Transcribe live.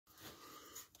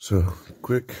So,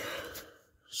 quick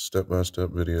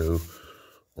step-by-step video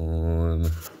on,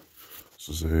 this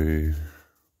is a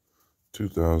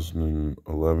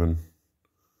 2011,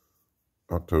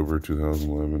 October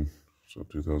 2011, so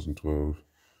 2012,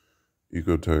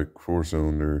 Ecotec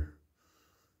 4-cylinder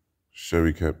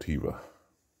Chevy Captiva.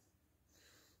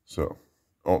 So,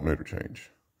 alternator change.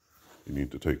 You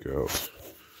need to take out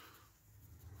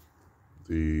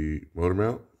the motor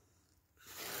mount,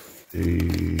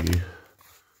 the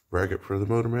bracket for the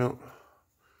motor mount,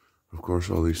 of course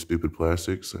all these stupid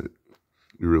plastics that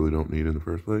you really don't need in the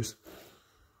first place.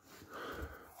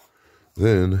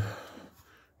 Then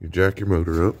you jack your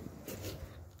motor up.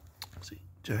 See,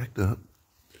 jacked up.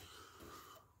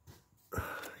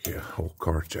 Yeah, whole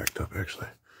car's jacked up actually.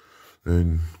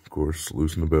 Then of course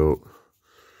loosen the belt.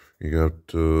 You got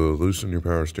to loosen your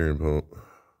power steering pump.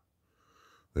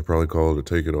 They probably call it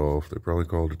to take it off. They probably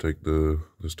call it to take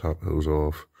this top hose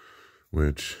off,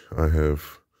 which I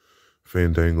have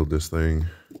fandangled this thing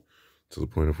to the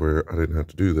point of where I didn't have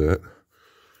to do that.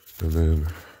 And then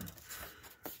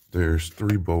there's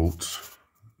 3 bolts,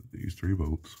 these 3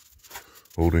 bolts,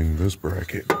 holding this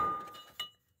bracket,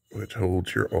 which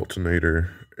holds your alternator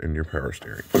and your power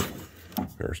steering.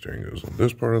 Power steering goes on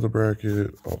this part of the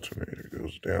bracket, alternator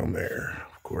goes down there,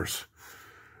 of course.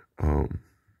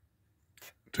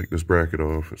 Take this bracket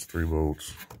off, it's 3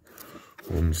 bolts.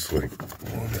 One's like,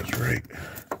 one is right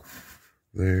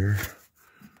there.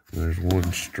 There's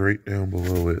one straight down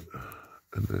below it,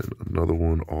 and then another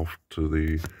one off to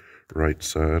the right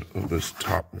side of this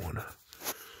top one.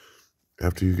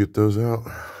 After you get those out,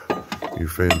 you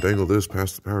fandangle this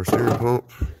past the power steering pump,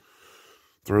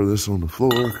 throw this on the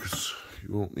floor, because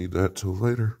you won't need that till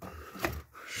later.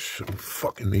 Shouldn't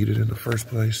fucking need it in the first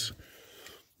place.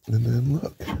 And then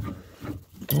look,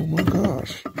 oh my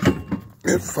gosh,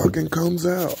 it fucking comes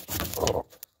out. Oh,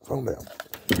 phone down.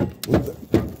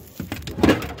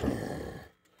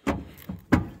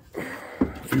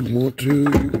 If you want to,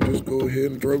 you can just go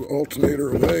ahead and throw the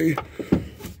alternator away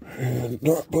and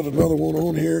not put another one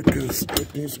on here because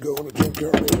it needs to go in the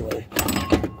junkyard anyway.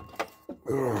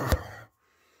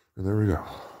 And there we go.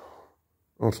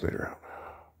 Alternator out.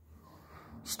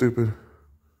 Stupid.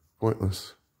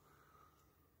 Pointless.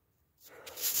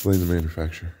 Blame the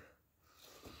manufacturer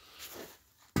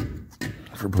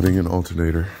for putting an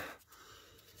alternator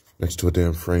next to a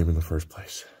damn frame in the first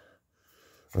place.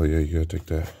 Oh yeah, you gotta take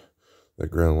that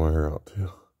ground wire out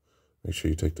too. Make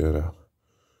sure you take that out.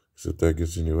 Because if that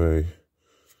gets in your way,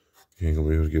 you ain't gonna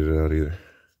be able to get it out either.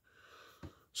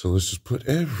 So let's just put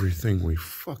everything we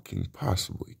fucking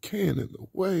possibly can in the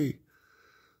way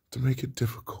to make it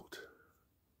difficult.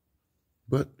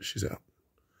 But she's out.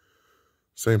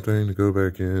 Same thing to go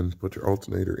back in, put your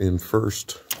alternator in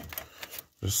first.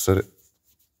 Just set it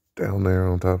down there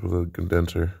on top of the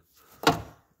condenser,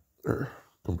 or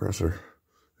compressor,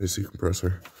 AC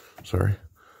compressor, sorry.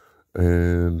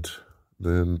 And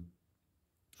then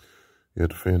you have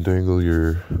to fandangle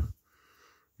your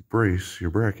brace, your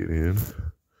bracket in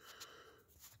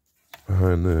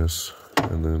behind this,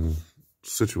 and then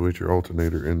situate your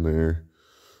alternator in there,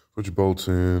 put your bolts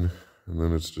in, and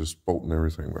then it's just bolting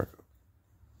everything back up.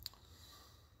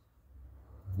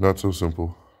 Not so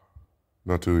simple,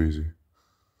 not too easy.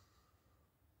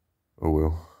 Oh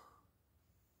well,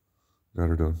 got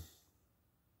her done.